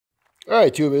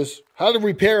Alright, tubers, how to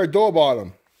repair a door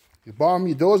bottom. Your bottom of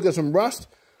your door's got some rust.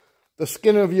 The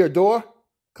skin of your door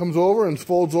comes over and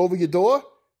folds over your door,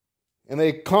 and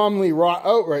they commonly rot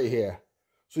out right here.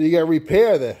 So you gotta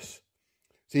repair this.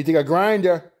 So you take a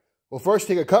grinder. Well, first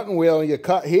take a cutting wheel and you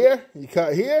cut here, you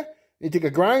cut here. You take a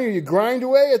grinder, you grind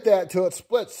away at that till it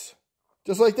splits.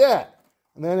 Just like that.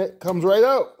 And then it comes right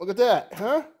out. Look at that,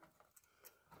 huh?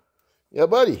 Yeah,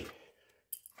 buddy.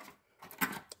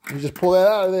 You just pull that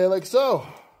out of there like so.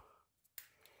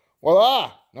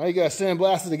 Voila! Now you gotta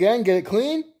sandblast it again, get it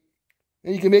clean,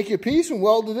 and you can make your piece and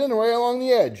weld it in right along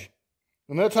the edge.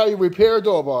 And that's how you repair a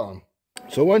door bottom.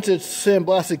 So once it's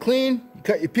sandblasted clean, you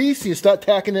cut your piece and you start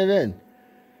tacking it in.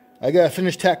 I gotta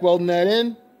finish tack welding that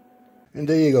in, and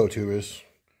there you go, tubers.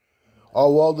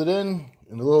 All welded in,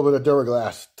 and a little bit of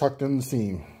Duraglass tucked in the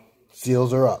seam.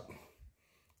 Seals are up.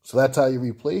 So that's how you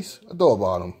replace a door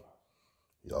bottom.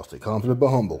 Y'all stay confident but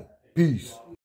humble. Peace.